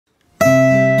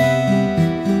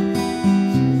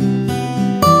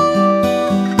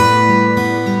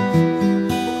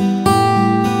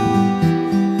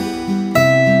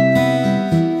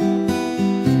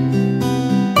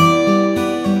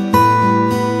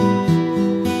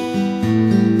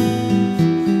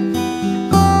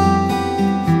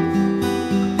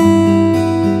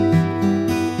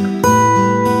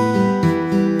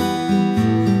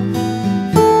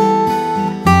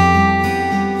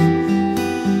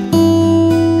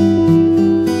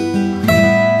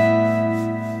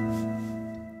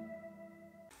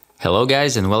Hello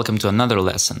guys and welcome to another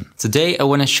lesson. Today I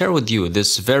want to share with you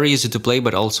this very easy to play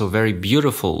but also very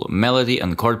beautiful melody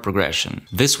and chord progression.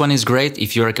 This one is great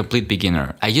if you're a complete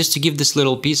beginner. I used to give this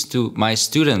little piece to my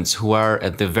students who are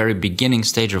at the very beginning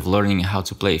stage of learning how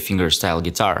to play fingerstyle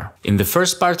guitar. In the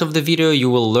first part of the video you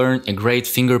will learn a great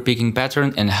finger picking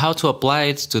pattern and how to apply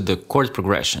it to the chord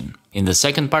progression. In the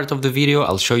second part of the video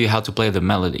I'll show you how to play the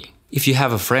melody. If you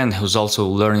have a friend who's also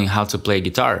learning how to play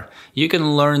guitar, you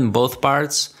can learn both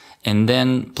parts and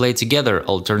then play together,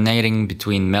 alternating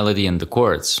between melody and the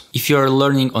chords. If you are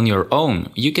learning on your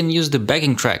own, you can use the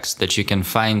backing tracks that you can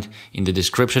find in the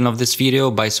description of this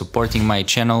video by supporting my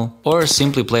channel or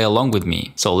simply play along with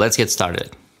me. So let's get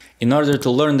started. In order to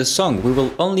learn the song, we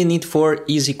will only need 4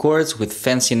 easy chords with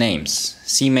fancy names: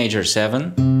 C major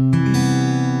 7,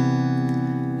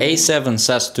 A7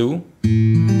 sus2,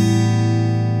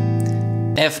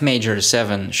 F major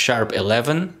 7 sharp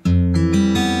 11,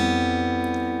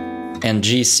 and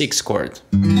G6 chord.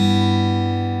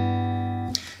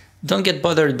 Don't get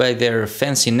bothered by their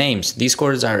fancy names, these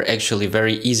chords are actually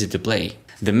very easy to play.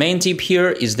 The main tip here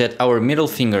is that our middle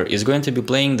finger is going to be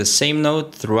playing the same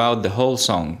note throughout the whole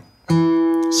song.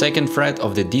 2nd fret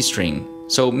of the D string,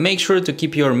 so make sure to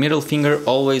keep your middle finger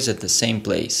always at the same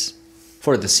place.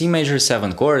 For the C major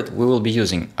 7 chord, we will be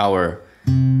using our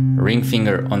ring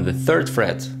finger on the 3rd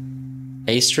fret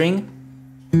A string,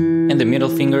 and the middle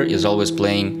finger is always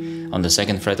playing on the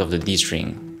 2nd fret of the D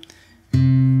string.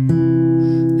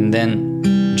 And then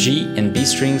G and B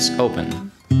strings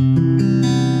open.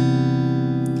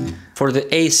 For the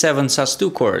A7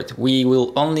 sus2 chord, we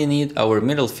will only need our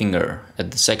middle finger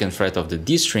at the 2nd fret of the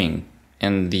D string,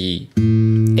 and the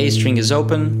A string is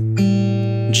open,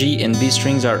 G and B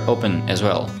strings are open as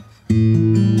well.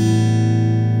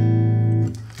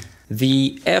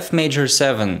 The F major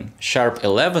 7 sharp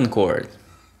 11 chord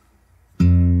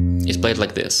is played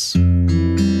like this.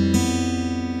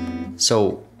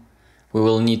 So we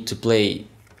will need to play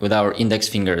with our index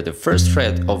finger the 1st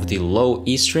fret of the low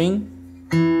E string,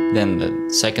 then the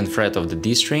 2nd fret of the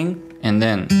D string, and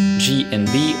then G and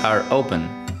B are open.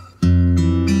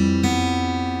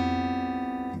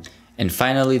 And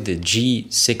finally the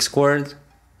G6 chord,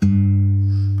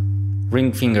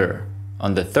 ring finger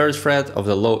on the 3rd fret of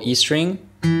the low E string,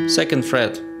 2nd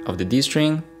fret of the D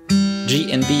string,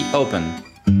 G and B open.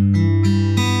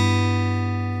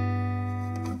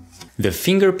 The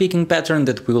finger picking pattern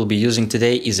that we will be using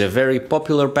today is a very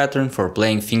popular pattern for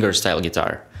playing fingerstyle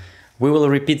guitar. We will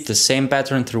repeat the same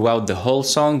pattern throughout the whole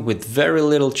song with very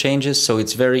little changes, so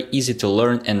it's very easy to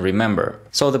learn and remember.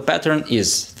 So the pattern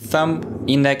is thumb,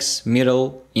 index,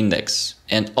 middle, index,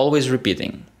 and always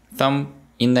repeating. Thumb,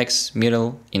 index,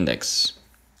 middle, index.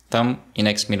 Thumb,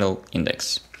 index, middle,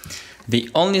 index. The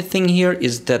only thing here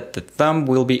is that the thumb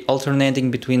will be alternating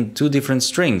between 2 different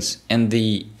strings, and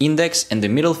the index and the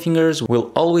middle fingers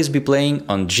will always be playing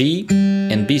on G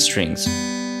and B strings.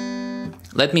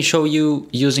 Let me show you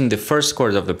using the 1st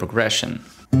chord of the progression.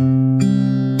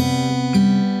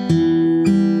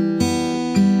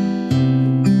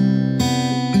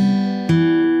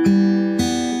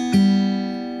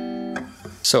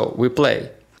 So we play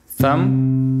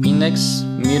thumb, index,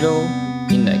 middle,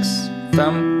 index,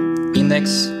 thumb,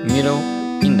 index, middle,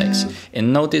 index.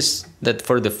 And notice that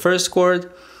for the 1st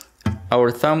chord,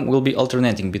 our thumb will be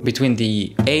alternating between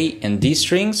the A and D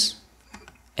strings,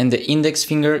 and the index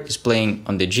finger is playing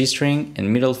on the G string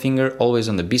and middle finger always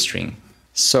on the B string.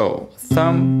 So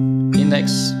thumb,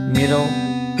 index, middle,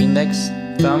 index,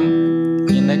 thumb,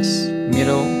 index,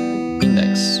 middle,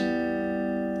 index.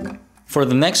 For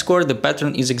the next chord, the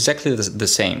pattern is exactly the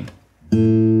same.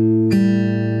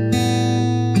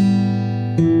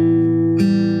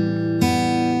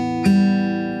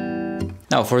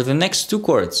 Now for the next 2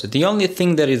 chords, the only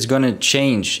thing that is gonna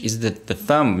change is that the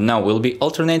thumb now will be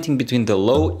alternating between the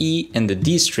low E and the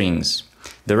D strings.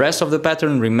 The rest of the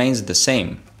pattern remains the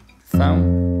same.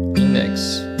 Thumb,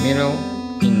 index, middle,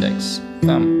 index,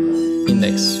 thumb,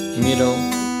 index, middle,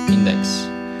 index.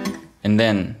 And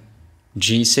then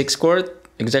G6 chord,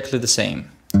 exactly the same.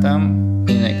 Thumb,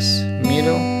 index,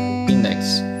 middle,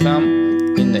 index, thumb,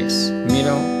 index,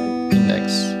 middle,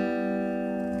 index.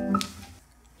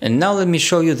 And now let me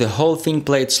show you the whole thing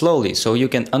played slowly, so you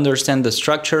can understand the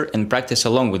structure and practice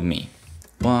along with me.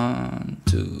 1,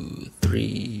 2,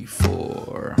 3,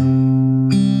 4.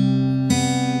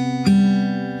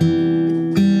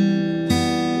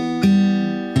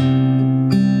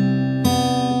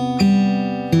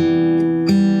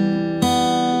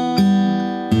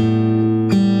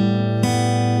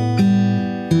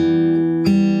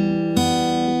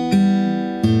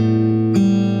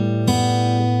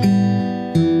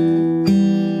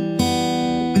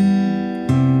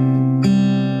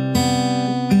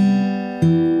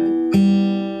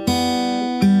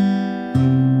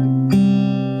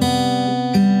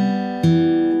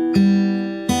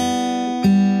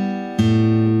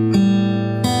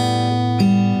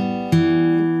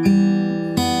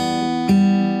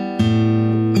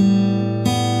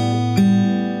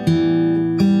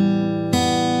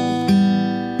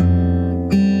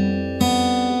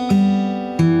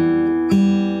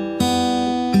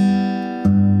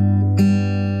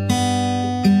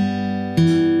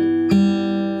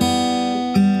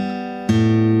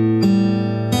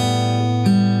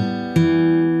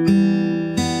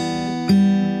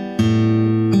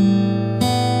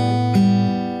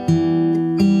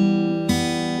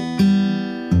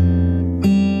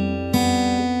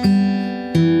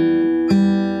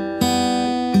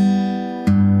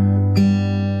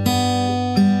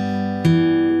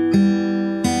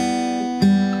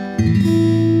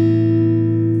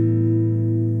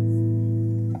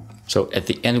 So at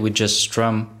the end we just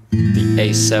strum the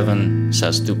A7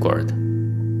 sus2 chord.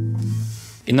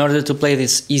 In order to play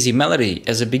this easy melody,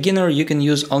 as a beginner you can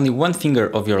use only one finger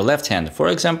of your left hand, for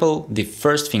example the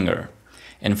first finger.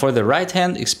 And for the right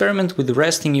hand, experiment with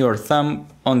resting your thumb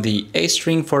on the A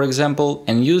string, for example,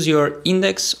 and use your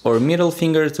index or middle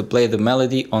finger to play the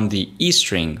melody on the E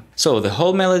string. So the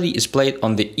whole melody is played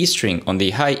on the E string, on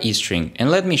the high E string, and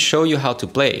let me show you how to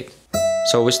play it.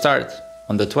 So we start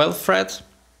on the 12th fret,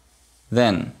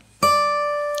 then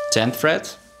 10th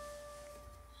fret,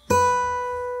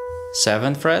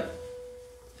 7th fret,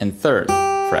 and 3rd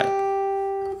fret.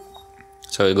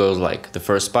 So it goes like the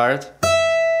first part,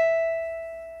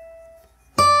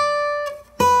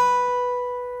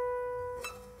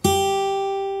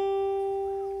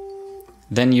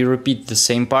 then you repeat the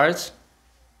same part,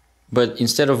 but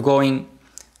instead of going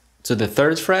to the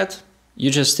 3rd fret,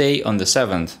 you just stay on the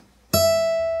 7th.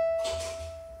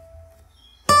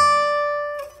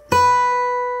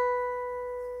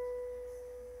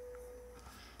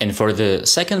 And for the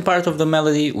second part of the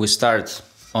melody, we start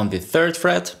on the 3rd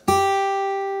fret,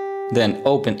 then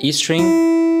open E string,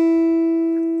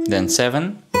 then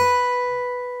 7,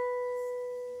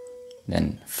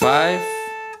 then 5,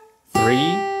 3,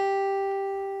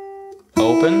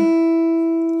 open,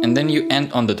 and then you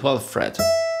end on the 12th fret.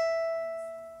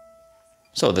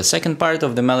 So the second part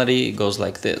of the melody goes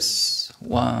like this.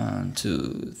 1,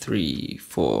 2, 3,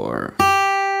 4.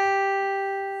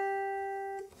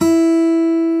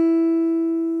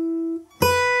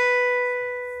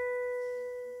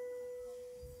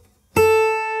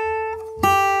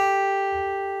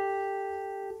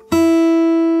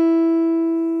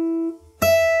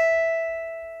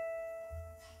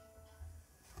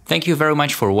 Thank you very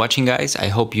much for watching, guys. I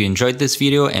hope you enjoyed this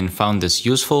video and found this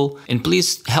useful. And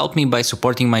please help me by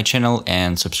supporting my channel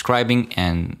and subscribing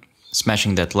and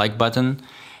smashing that like button.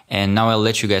 And now I'll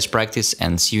let you guys practice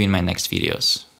and see you in my next videos.